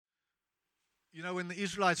You know, when the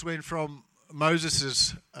Israelites went from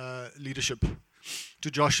Moses' leadership to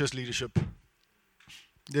Joshua's leadership,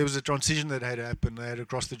 there was a transition that had happened. They had to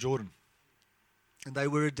cross the Jordan. And they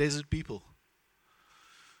were a desert people.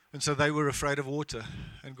 And so they were afraid of water.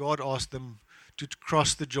 And God asked them to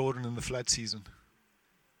cross the Jordan in the flood season.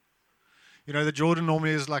 You know, the Jordan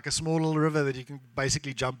normally is like a small little river that you can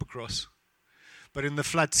basically jump across. But in the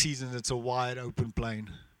flood season, it's a wide open plain.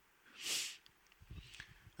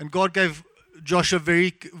 And God gave Joshua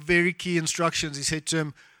very, very key instructions. He said to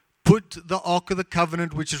him, put the Ark of the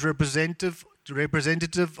Covenant, which is representative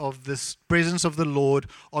of this presence of the Lord,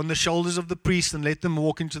 on the shoulders of the priests and let them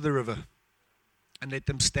walk into the river and let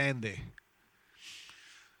them stand there.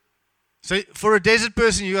 So for a desert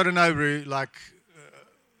person, you got to know, bro,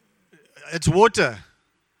 it's water.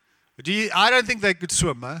 I don't think they could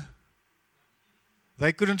swim, huh?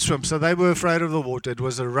 They couldn't swim, so they were afraid of the water. It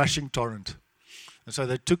was a rushing torrent. And so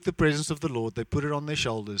they took the presence of the Lord, they put it on their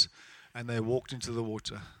shoulders, and they walked into the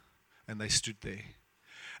water, and they stood there.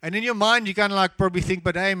 And in your mind, you kind of like probably think,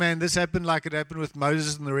 but hey man, this happened like it happened with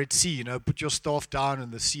Moses in the Red Sea. You know, put your staff down,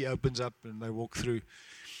 and the sea opens up, and they walk through.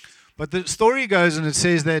 But the story goes, and it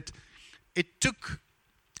says that it took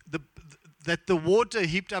that the water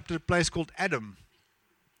heaped up to a place called Adam,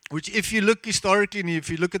 which if you look historically, and if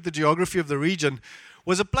you look at the geography of the region,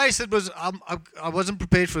 was a place that was, I wasn't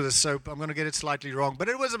prepared for this, so I'm going to get it slightly wrong, but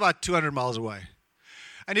it was about 200 miles away.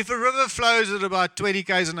 And if a river flows at about 20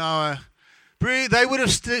 k's an hour, they would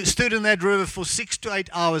have stood in that river for 6 to 8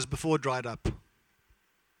 hours before it dried up.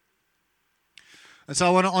 And so I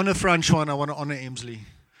want to honor Francois and I want to honor Emsley.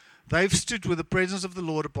 They've stood with the presence of the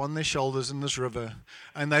Lord upon their shoulders in this river,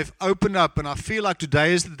 and they've opened up, and I feel like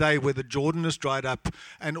today is the day where the Jordan is dried up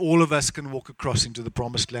and all of us can walk across into the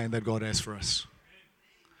promised land that God has for us.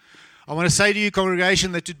 I want to say to you,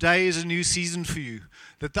 congregation, that today is a new season for you.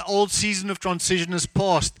 That the old season of transition is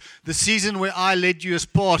past. The season where I led you is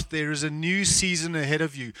past. There is a new season ahead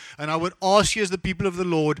of you. And I would ask you as the people of the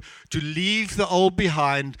Lord to leave the old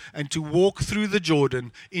behind and to walk through the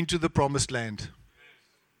Jordan into the promised land.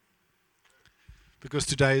 Because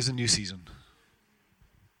today is a new season.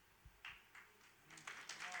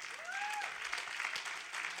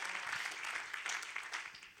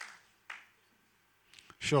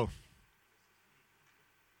 Sure.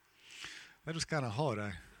 That was kind of hard, eh?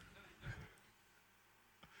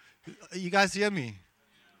 You guys hear me?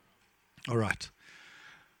 All right.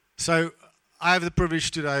 So I have the privilege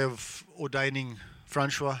today of ordaining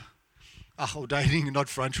Francois. Ordaining, not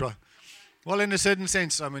Francois. Well, in a certain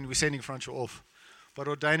sense, I mean, we're sending Francois off. But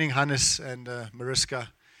ordaining Hannes and Mariska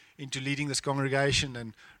into leading this congregation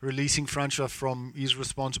and releasing Francois from his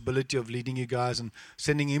responsibility of leading you guys and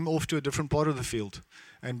sending him off to a different part of the field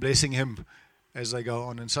and blessing him as they go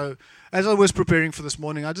on. And so as I was preparing for this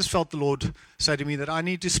morning, I just felt the Lord say to me that I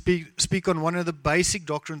need to speak on one of the basic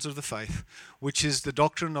doctrines of the faith, which is the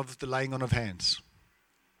doctrine of the laying on of hands.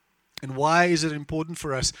 And why is it important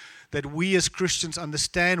for us that we as Christians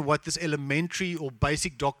understand what this elementary or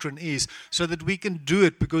basic doctrine is so that we can do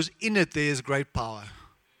it, because in it there is great power.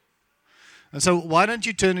 And so why don't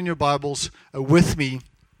you turn in your Bibles with me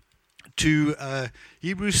to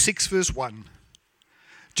Hebrews 6 verse 1.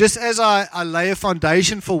 Just as I lay a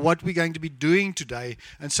foundation for what we're going to be doing today,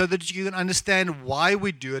 and so that you can understand why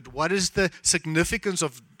we do it, what is the significance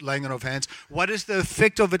of laying on of hands, what is the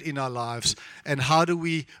effect of it in our lives, and how do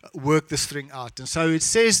we work this thing out. And so it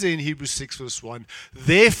says there in Hebrews 6 verse 1,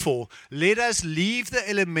 therefore, let us leave the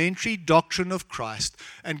elementary doctrine of Christ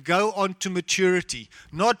and go on to maturity,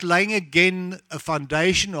 not laying again a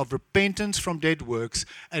foundation of repentance from dead works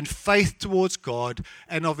and faith towards God,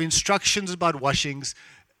 and of instructions about washings.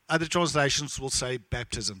 Other translations will say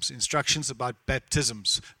baptisms, instructions about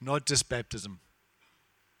baptisms, not just baptism.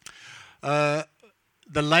 The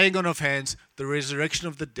laying on of hands, the resurrection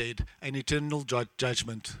of the dead, and eternal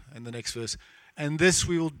judgment. And the next verse. And this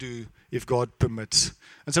we will do if God permits.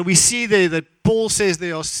 And so we see there that Paul says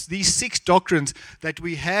there are these 6 doctrines that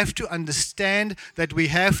we have to understand, that we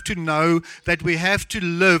have to know, that we have to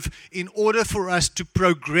live in order for us to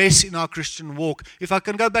progress in our Christian walk. If I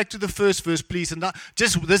can go back to the first verse, please. And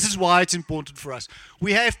this is why it's important for us.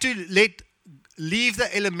 We have to leave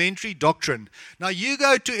the elementary doctrine. Now, you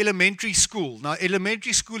go to elementary school. Now,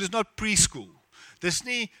 elementary school is not preschool. Dis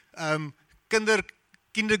nie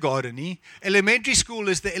kindergarten nie. Elementary school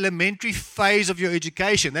is the elementary phase of your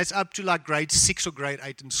education. That's up to like grade 6 or grade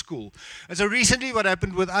 8 in school. And so recently what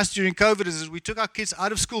happened with us during COVID is we took our kids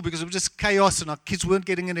out of school because it was just chaos and our kids weren't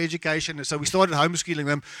getting an education. And so we started homeschooling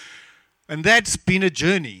them. And that's been a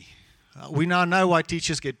journey. We now know why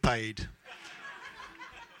teachers get paid.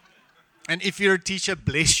 And if you're a teacher,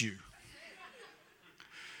 bless you.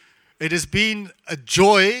 It has been a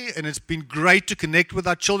joy, and it's been great to connect with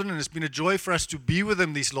our children, and it's been a joy for us to be with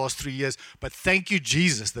them these last 3 years. But thank you,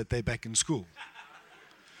 Jesus, that they're back in school.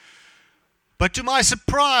 But to my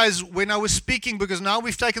surprise, when I was speaking, because now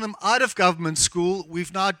we've taken them out of government school,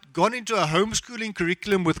 we've now gone into a homeschooling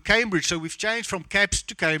curriculum with Cambridge. So we've changed from CAPS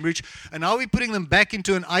to Cambridge, and now we're putting them back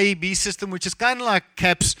into an IEB system, which is kind of like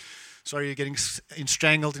CAPS. Sorry, you're getting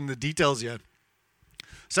strangled in the details here.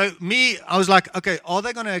 So I was like, okay, are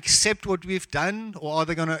they going to accept what we've done, or are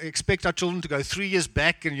they going to expect our children to go 3 years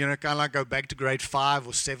back and, kind of like go back to grade 5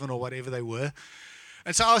 or 7 or whatever they were?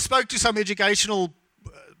 And so I spoke to some educational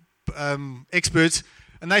experts,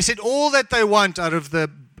 and they said all that they want out of the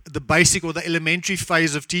basic or the elementary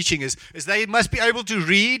phase of teaching is they must be able to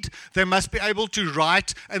read, they must be able to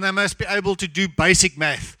write, and they must be able to do basic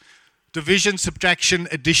math, division, subtraction,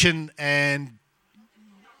 addition, and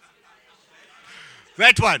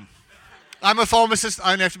that one. I'm a pharmacist.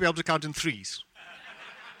 I only have to be able to count in threes.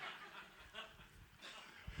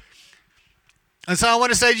 And so I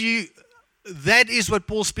want to say to you, that is what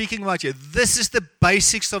Paul's speaking about here. This is the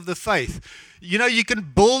basics of the faith. You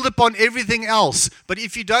can build upon everything else, but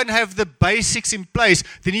if you don't have the basics in place,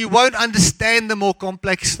 then you won't understand the more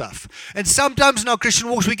complex stuff. And sometimes in our Christian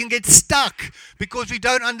walks, we can get stuck because we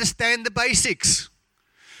don't understand the basics.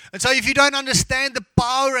 And so if you don't understand the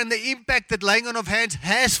power and the impact that laying on of hands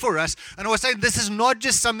has for us, and I was saying this is not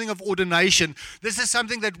just something of ordination, this is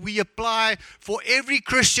something that we apply for every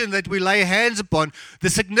Christian that we lay hands upon. The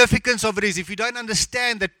significance of it is if you don't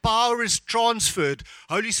understand that power is transferred,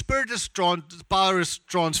 Holy Spirit power is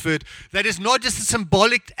transferred, that is not just a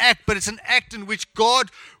symbolic act, but it's an act in which God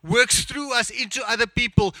works through us into other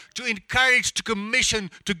people to encourage, to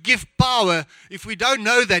commission, to give power. If we don't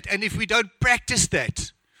know that and if we don't practice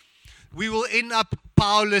that, we will end up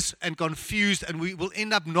powerless and confused, and we will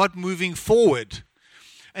end up not moving forward.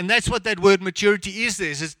 And that's what that word maturity is.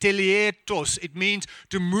 It's teleietos. It means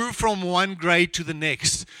to move from one grade to the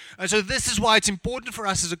next. And so this is why it's important for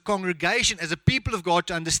us as a congregation, as a people of God,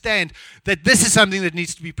 to understand that this is something that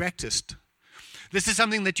needs to be practiced. This is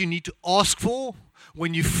something that you need to ask for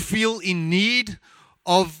when you feel in need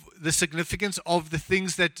of the significance of the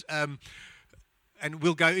things that and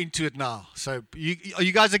we'll go into it now. So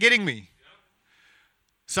you guys are getting me?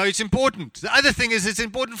 So it's important. The other thing is it's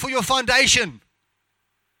important for your foundation.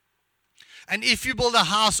 And if you build a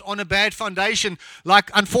house on a bad foundation,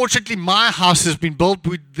 like unfortunately my house has been built,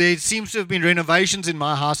 there seems to have been renovations in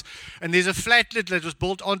my house, and there's a flatlet that was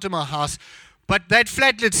built onto my house, but that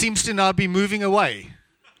flatlet seems to now be moving away.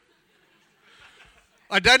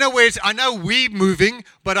 I don't know where I know we're moving,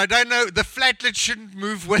 but I don't know, the flatlet shouldn't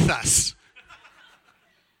move with us.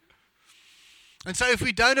 And so if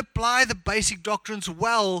we don't apply the basic doctrines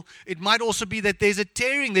well, it might also be that there's a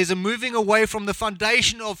tearing, there's a moving away from the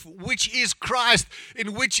foundation of which is Christ,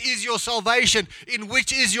 in which is your salvation, in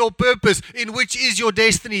which is your purpose, in which is your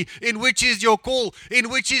destiny, in which is your call, in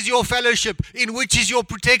which is your fellowship, in which is your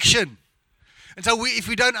protection. And so if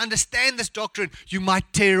we don't understand this doctrine, you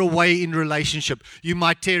might tear away in relationship. You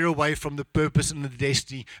might tear away from the purpose and the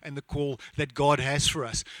destiny and the call that God has for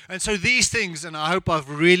us. And so these things, and I hope I've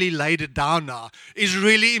really laid it down now, is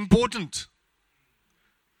really important.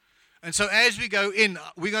 And so as we go in,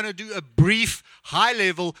 we're going to do a brief,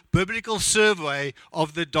 high-level biblical survey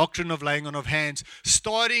of the doctrine of laying on of hands,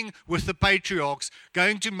 starting with the patriarchs,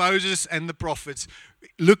 going to Moses and the prophets,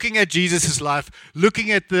 looking at Jesus' life, looking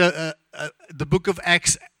at the book of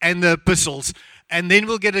Acts and the epistles, and then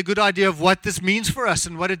we'll get a good idea of what this means for us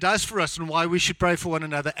and what it does for us and why we should pray for one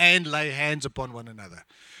another and lay hands upon one another.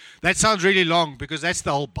 That sounds really long because that's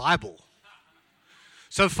the whole Bible.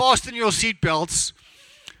 So fasten your seatbelts.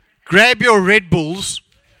 Grab your Red Bulls.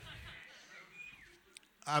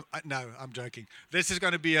 No, I'm joking. This is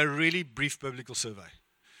going to be a really brief biblical survey.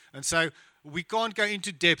 And so we can't go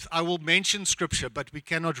into depth. I will mention scripture, but we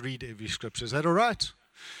cannot read every scripture. Is that all right?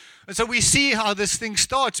 And so we see how this thing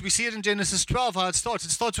starts. We see it in Genesis 12, how it starts.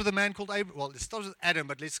 It starts with a man called Abraham. Well, it starts with Adam,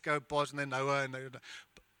 but let's go past and then Noah and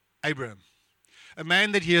Abraham. A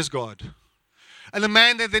man that hears God. And a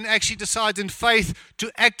man that then actually decides in faith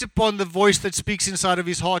to act upon the voice that speaks inside of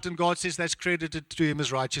his heart, and God says that's credited to him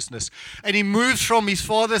as righteousness. And he moves from his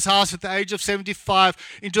father's house at the age of 75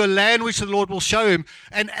 into a land which the Lord will show him.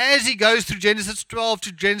 And as he goes through Genesis 12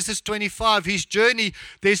 to Genesis 25, his journey,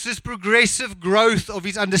 there's this progressive growth of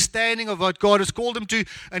his understanding of what God has called him to,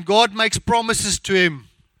 and God makes promises to him.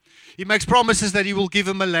 He makes promises that he will give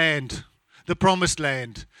him a land, the promised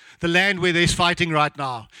land. The land where there's fighting right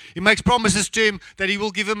now. He makes promises to him that he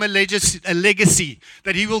will give him a legacy,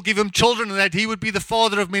 that he will give him children, and that he would be the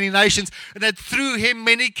father of many nations, and that through him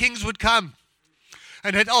many kings would come.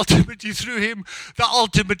 And that ultimately through him, the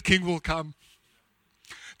ultimate king will come.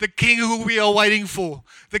 The king who we are waiting for.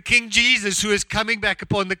 The King Jesus who is coming back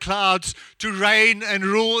upon the clouds to reign and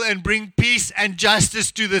rule and bring peace and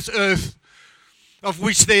justice to this earth, of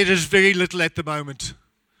which there is very little at the moment.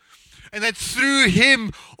 And that through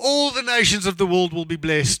him, all the nations of the world will be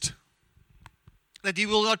blessed. That he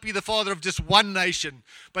will not be the father of just one nation,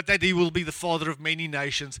 but that he will be the father of many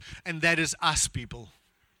nations. And that is us, people.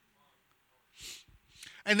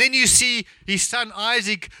 And then you see his son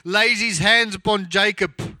Isaac lays his hands upon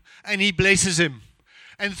Jacob and he blesses him.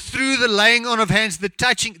 And through the laying on of hands, the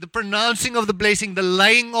touching, the pronouncing of the blessing, the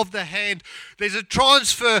laying of the hand, there's a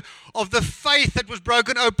transfer of the faith that was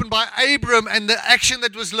broken open by Abram and the action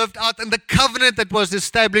that was lived out and the covenant that was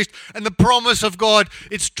established and the promise of God.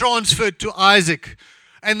 It's transferred to Isaac.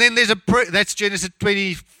 And then there's that's Genesis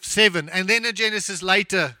 27. And then in Genesis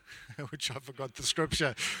later, which I forgot the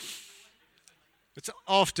scripture. It's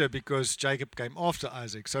after, because Jacob came after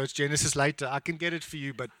Isaac. So it's Genesis later. I can get it for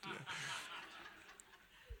you, but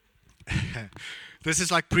this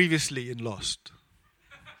is like previously in Lost.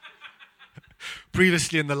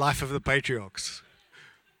 Previously in the life of the patriarchs.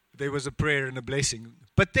 There was a prayer and a blessing.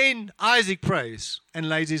 But then Isaac prays and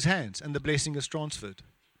lays his hands, and the blessing is transferred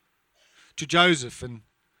to Joseph. And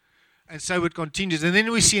so it continues. And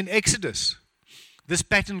then we see in Exodus, this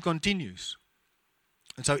pattern continues.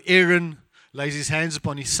 And so Aaron lays his hands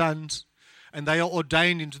upon his sons, and they are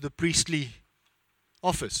ordained into the priestly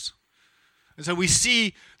office. And so we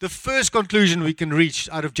see the first conclusion we can reach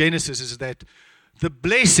out of Genesis is that the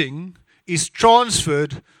blessing is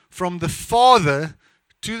transferred from the father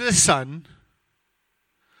to the son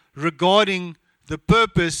regarding the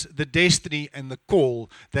purpose, the destiny, and the call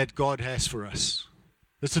that God has for us.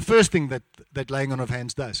 That's the first thing that laying on of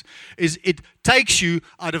hands does, is it takes you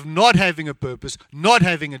out of not having a purpose, not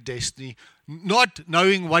having a destiny, not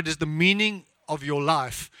knowing what is the meaning of your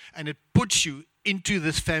life, and it puts you into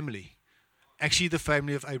this family, actually the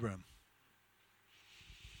family of Abraham.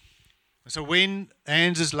 So when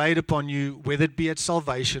hands is laid upon you, whether it be at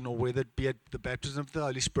salvation or whether it be at the baptism of the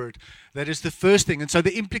Holy Spirit, that is the first thing. And so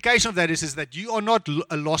the implication of that is that you are not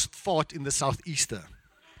a lost fart in the southeaster.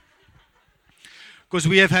 Because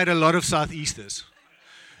we have had a lot of southeasters.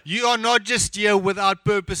 You are not just here without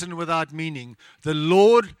purpose and without meaning. The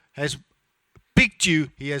Lord has picked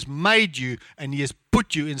you, He has made you, and He has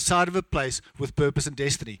put you inside of a place with purpose and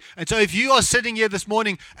destiny. And so if you are sitting here this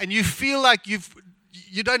morning and you feel like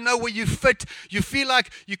you don't know where you fit, you feel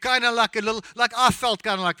like you're kind of like like I felt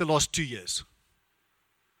kind of like the last 2 years.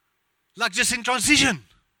 Like just in transition.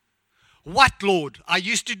 What, Lord? I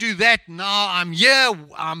used to do that. Now I'm here.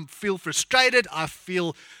 I feel frustrated. I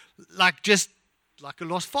feel like just like a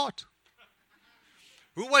lost fart.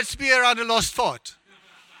 Who wants to be around a lost fart?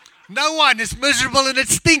 No one. It's miserable and it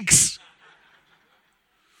stinks.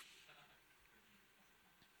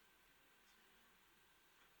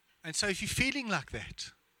 And so if you're feeling like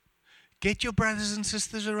that, get your brothers and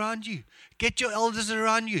sisters around you. Get your elders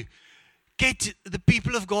around you. Get the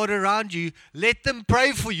people of God around you. Let them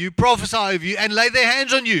pray for you, prophesy over you, and lay their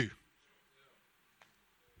hands on you.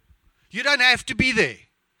 You don't have to be there.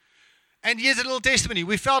 And here's a little testimony.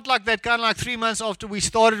 We felt like that kind of like 3 months after we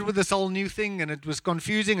started with this whole new thing, and it was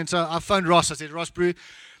confusing. And so I phoned Ross. I said, Ross, bro,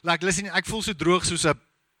 like, listen, ek voel so droog soos 'n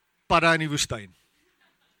padda in die woestyn.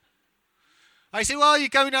 I said, well, you're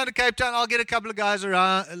coming down to Cape Town. I'll get a couple of guys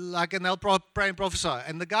around, and they'll pray and prophesy.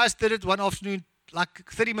 And the guys did it one afternoon, like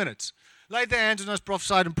 30 minutes. Laid their hands on us,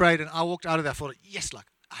 prophesied and prayed, and I walked out of there. I thought, yes, like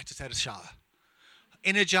I just had a shower.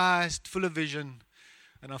 Energized, full of vision.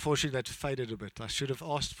 And unfortunately, that faded a bit. I should have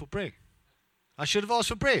asked for prayer.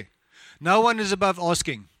 No one is above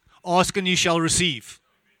asking. Ask and you shall receive.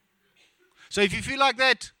 So if you feel like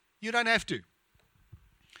that, you don't have to.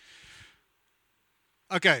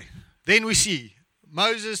 Okay, then we see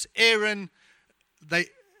Moses, Aaron,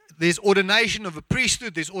 there's ordination of a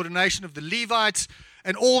priesthood, there's ordination of the Levites,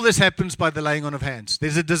 and all this happens by the laying on of hands.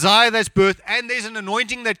 There's a desire that's birthed, and there's an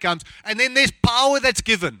anointing that comes, and then there's power that's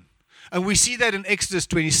given. And we see that in Exodus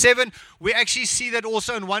 27. We actually see that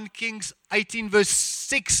also in 1 Kings 18 verse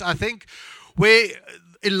 6, I think, where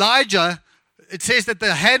Elijah, it says that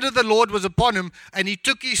the hand of the Lord was upon him, and he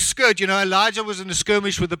took his skirt. You know, Elijah was in a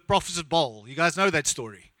skirmish with the prophets of Baal. You guys know that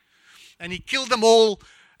story. And he killed them all,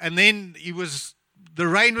 and then the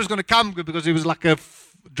rain was going to come because it was like a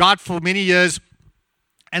drought for many years.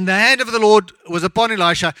 And the hand of the Lord was upon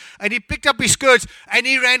Elisha, and he picked up his skirts, and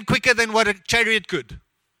he ran quicker than what a chariot could.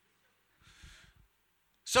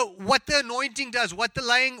 So what the anointing does,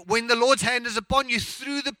 when the Lord's hand is upon you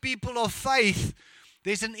through the people of faith,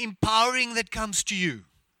 there's an empowering that comes to you.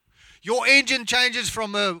 Your engine changes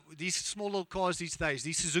from these small little cars these days,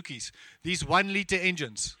 these Suzukis, these 1 liter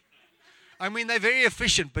engines. I mean, they're very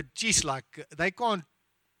efficient, but geez, like, they can't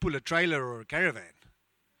pull a trailer or a caravan.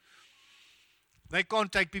 They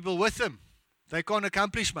can't take people with them. They can't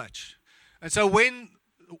accomplish much. And so when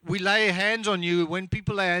we lay hands on you, when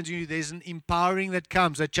people lay hands on you, there's an empowering that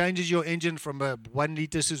comes that changes your engine from a 1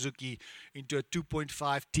 liter Suzuki into a 2.5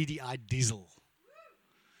 TDI diesel.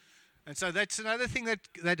 And so that's another thing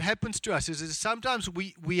that happens to us is sometimes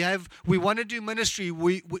we want to do ministry,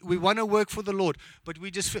 we want to work for the Lord, but we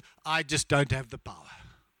just feel, I just don't have the power.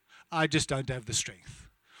 I just don't have the strength.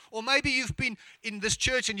 Or maybe you've been in this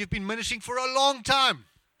church and you've been ministering for a long time,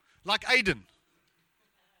 like Aiden.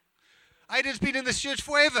 Aiden's been in this church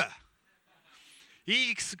forever.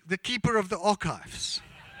 He's the keeper of the archives.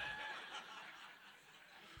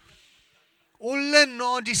 Or Lynn,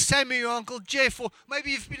 or Auntie Sammy, or Uncle Jeff, or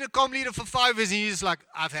maybe you've been a comm leader for 5 years and you're just like,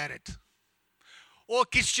 I've had it. Or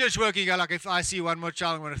kids church working, you're like, if I see one more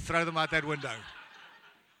child, I'm going to throw them out that window.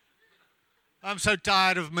 I'm so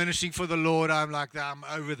tired of ministering for the Lord, I'm like, I'm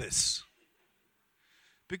over this.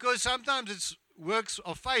 Because sometimes it's works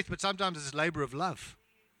of faith, but sometimes it's labor of love.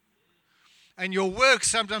 And your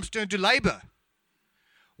works sometimes turn to labor.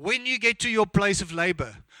 When you get to your place of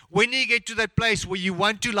labor, when you get to that place where you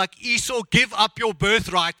want to, like Esau, give up your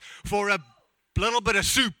birthright for a little bit of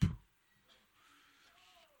soup,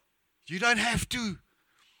 you don't have to.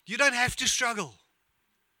 You don't have to struggle.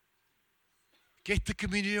 Get the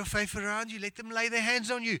community of faith around you. Let them lay their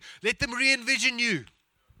hands on you. Let them re-envision you.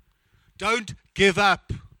 Don't give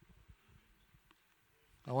up.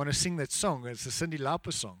 I want to sing that song. It's a Cindy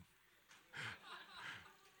Lauper song.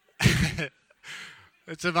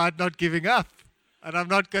 It's about not giving up. And I'm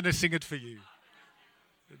not going to sing it for you.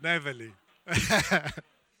 Neverly.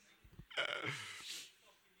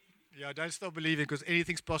 Yeah, don't stop believing, because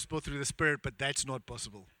anything's possible through the Spirit, but that's not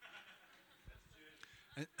possible.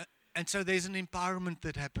 And so there's an empowerment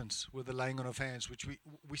that happens with the laying on of hands, which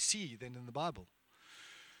we see then in the Bible.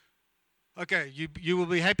 Okay, you will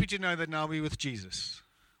be happy to know that now we're with Jesus.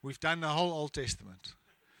 We've done the whole Old Testament.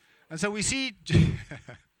 And so we see...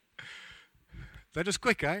 That was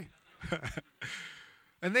quick, eh?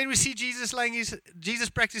 And then we see Jesus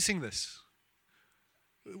practicing this.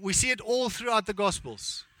 We see it all throughout the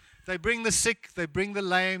Gospels. They bring the sick, they bring the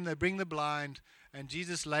lame, they bring the blind, and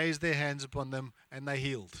Jesus lays their hands upon them and they're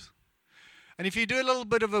healed. And if you do a little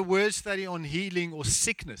bit of a word study on healing or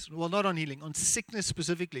sickness, well, not on healing, on sickness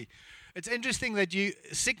specifically, it's interesting that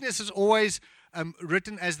sickness is always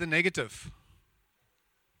written as the negative.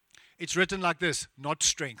 It's written like this: not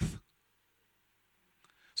strength.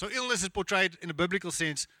 So illness is portrayed in a biblical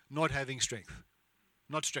sense, not having strength.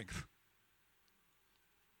 Not strength.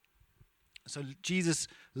 So Jesus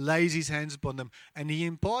lays his hands upon them and he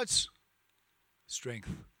imparts strength.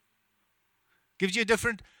 Gives you a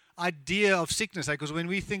different idea of sickness, because when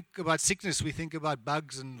we think about sickness, we think about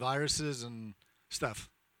bugs and viruses and stuff.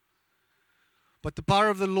 But the power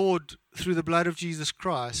of the Lord through the blood of Jesus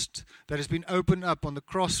Christ that has been opened up on the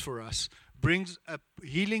cross for us brings a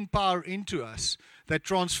healing power into us that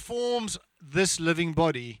transforms this living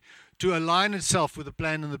body to align itself with the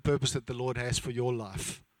plan and the purpose that the Lord has for your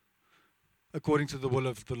life, according to the will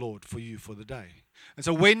of the Lord for you for the day. And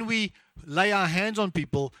so when we lay our hands on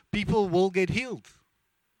people, people will get healed.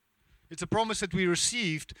 It's a promise that we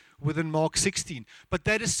received within Mark 16. But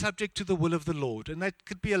that is subject to the will of the Lord. And that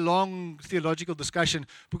could be a long theological discussion,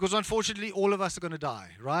 because unfortunately all of us are going to die,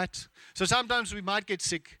 right? So sometimes we might get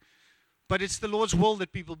sick, but it's the Lord's will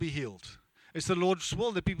that people be healed. It's the Lord's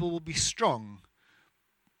will that people will be strong,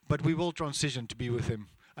 but we will transition to be with him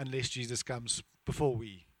unless Jesus comes before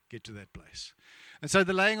we get to that place. And so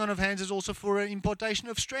the laying on of hands is also for an impartation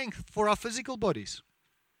of strength for our physical bodies.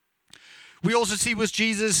 We also see with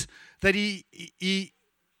Jesus that he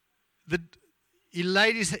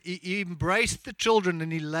embraced the children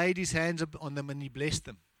and he laid his hands on them and he blessed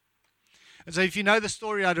them. And so if you know the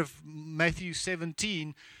story out of Matthew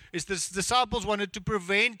 17, is the disciples wanted to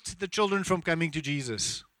prevent the children from coming to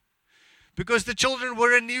Jesus because the children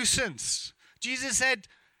were a nuisance. Jesus had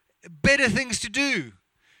better things to do.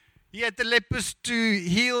 He had the lepers to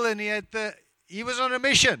heal and he was on a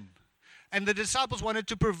mission. And the disciples wanted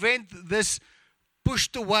to prevent this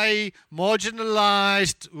pushed away,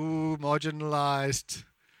 marginalized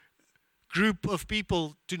group of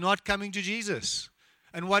people to not coming to Jesus.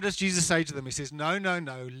 And what does Jesus say to them? He says, no,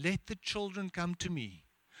 let the children come to me.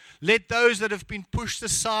 Let those that have been pushed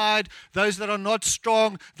aside, those that are not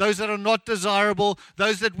strong, those that are not desirable,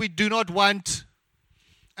 those that we do not want.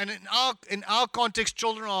 And in our context,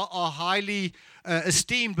 children are highly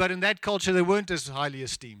esteemed, but in that culture, they weren't as highly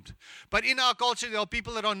esteemed. But in our culture, there are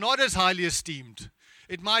people that are not as highly esteemed.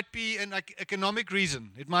 It might be an economic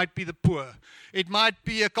reason. It might be the poor. It might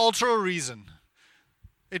be a cultural reason.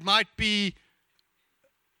 It might be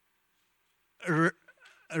a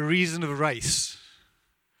reason of race.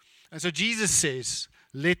 And so Jesus says,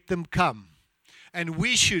 let them come. And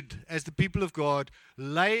we should, as the people of God,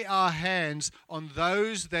 lay our hands on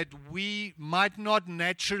those that we might not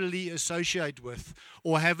naturally associate with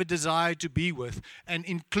or have a desire to be with, and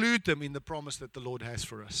include them in the promise that the Lord has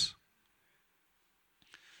for us.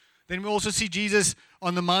 Then we also see Jesus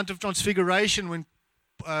on the Mount of Transfiguration when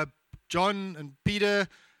John and Peter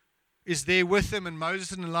is there with them, and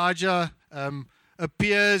Moses and Elijah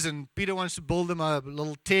appears, and Peter wants to build them a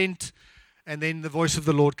little tent. And then the voice of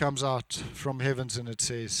the Lord comes out from heavens, and it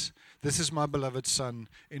says, this is my beloved Son,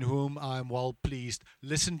 in whom I am well pleased.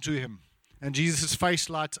 Listen to him. And Jesus' face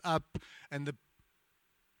lights up, and the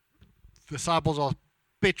disciples are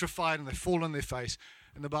petrified, and they fall on their face.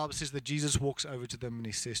 And the Bible says that Jesus walks over to them, and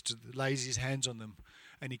he says, lays his hands on them,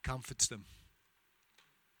 and he comforts them.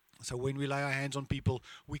 So when we lay our hands on people,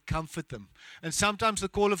 we comfort them. And sometimes the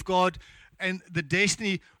call of God and the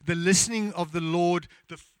destiny, the listening of the Lord,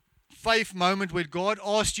 the faith moment where God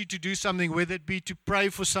asks you to do something, whether it be to pray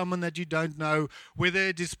for someone that you don't know, whether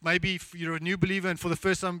it is maybe you're a new believer and for the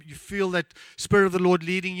first time you feel that Spirit of the Lord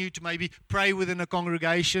leading you to maybe pray within a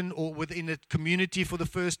congregation or within a community for the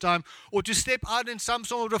first time, or to step out in some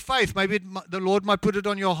sort of faith. Maybe the Lord might put it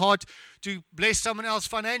on your heart to bless someone else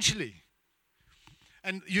financially.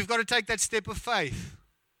 And you've got to take that step of faith.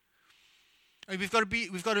 And we've got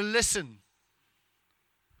to listen.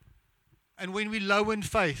 And when we low in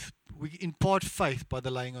faith, we impart faith by the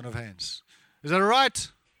laying on of hands. Is that all right?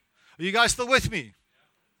 Are you guys still with me?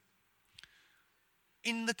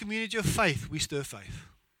 In the community of faith, we stir faith.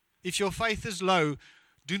 If your faith is low,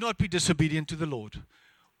 do not be disobedient to the Lord.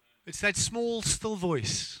 It's that small, still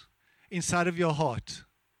voice inside of your heart.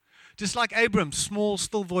 Just like Abram's small,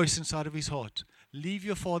 still voice inside of his heart. Leave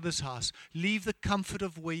your father's house. Leave the comfort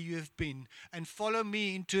of where you have been and follow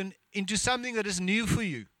me into something that is new for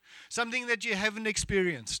you. Something that you haven't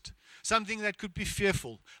experienced. Something that could be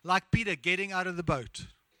fearful. Like Peter getting out of the boat.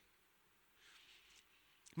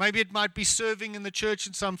 Maybe it might be serving in the church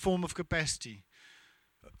in some form of capacity.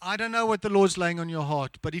 I don't know what the Lord's laying on your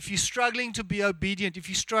heart. But if you're struggling to be obedient, if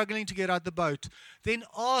you're struggling to get out the boat, then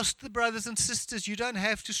ask the brothers and sisters. You don't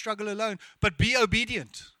have to struggle alone. But be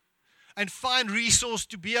obedient. And find resource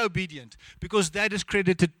to be obedient. Because that is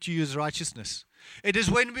credited to you as righteousness. It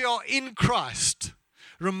is when we are in Christ,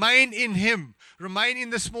 remain in him, remain in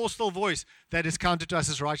the small, still voice, that is counted to us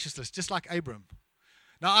as righteousness, just like Abram.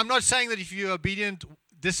 Now, I'm not saying that if you're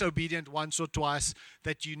disobedient once or twice,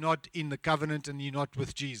 that you're not in the covenant and you're not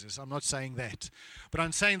with Jesus. I'm not saying that. But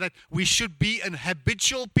I'm saying that we should be an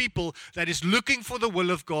habitual people that is looking for the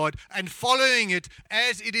will of God and following it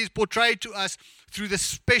as it is portrayed to us through the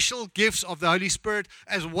special gifts of the Holy Spirit,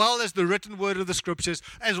 as well as the written word of the Scriptures,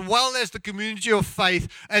 as well as the community of faith,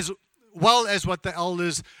 as well as what the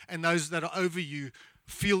elders and those that are over you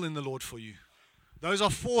feel in the Lord for you. Those are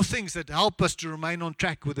 4 things that help us to remain on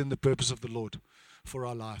track within the purpose of the Lord for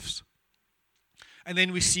our lives. And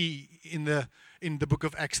then we see in the book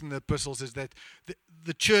of Acts and the epistles is that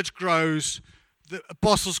the church grows, the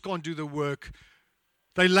apostles can't do the work,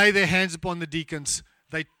 they lay their hands upon the deacons,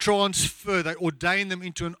 they ordain them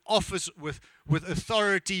into an office with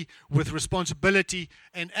authority, with responsibility.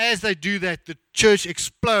 And as they do that, the church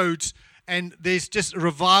explodes and there's just a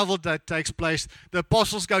revival that takes place. The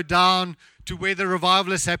apostles go down to where the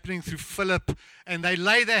revival is happening through Philip, and they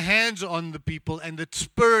lay their hands on the people, and the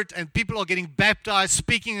Spirit, and people are getting baptized,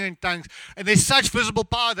 speaking in tongues. And there's such visible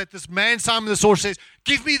power that this man, Simon the sorcerer, says,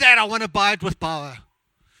 give me that, I want to buy it with power.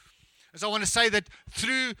 So I want to say that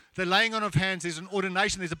through the laying on of hands, there's an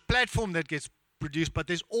ordination, there's a platform that gets produced, but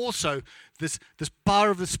there's also this power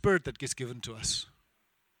of the Spirit that gets given to us.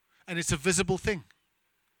 And it's a visible thing.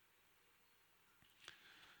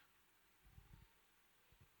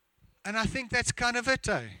 And I think that's kind of it,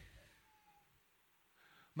 eh?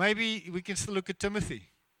 Maybe we can still look at Timothy.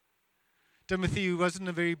 Timothy, who wasn't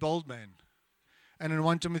a very bold man. And in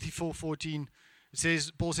 1 Timothy 4:14,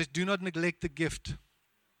 Paul says, do not neglect the gift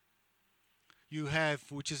you have,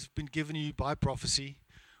 which has been given you by prophecy,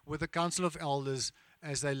 with the council of elders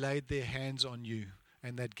as they laid their hands on you,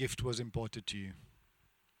 and that gift was imparted to you.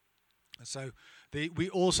 So we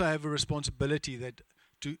also have a responsibility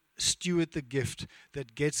to steward the gift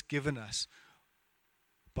that gets given us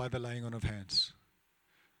by the laying on of hands.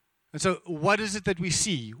 And so what is it that we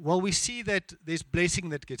see? Well, we see that there's blessing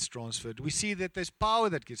that gets transferred. We see that there's power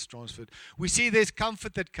that gets transferred. We see there's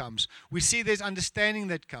comfort that comes. We see there's understanding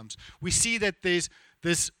that comes. We see that there's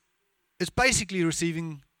this, it's basically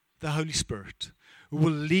receiving the Holy Spirit who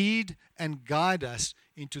will lead and guide us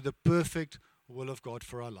into the perfect will of God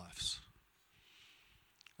for our lives.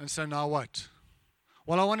 And so now what?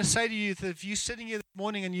 Well, I want to say to you that if you're sitting here this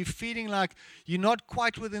morning and you're feeling like you're not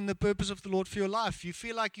quite within the purpose of the Lord for your life, you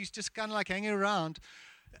feel like you're just kind of like hanging around,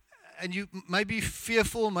 and you maybe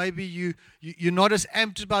fearful, maybe you're not as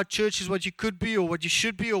amped about church as what you could be or what you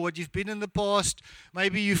should be or what you've been in the past.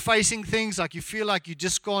 Maybe you're facing things like you feel like you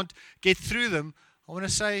just can't get through them. I want to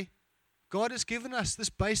say God has given us this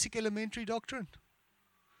basic elementary doctrine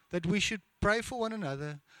that we should pray for one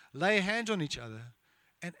another, lay hands on each other,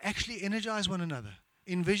 and actually energize one another.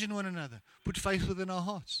 Envision one another. Put faith within our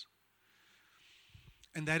hearts.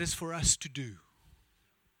 And that is for us to do.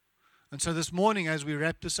 And so this morning, as we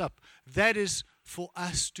wrap this up, that is for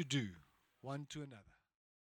us to do one to another.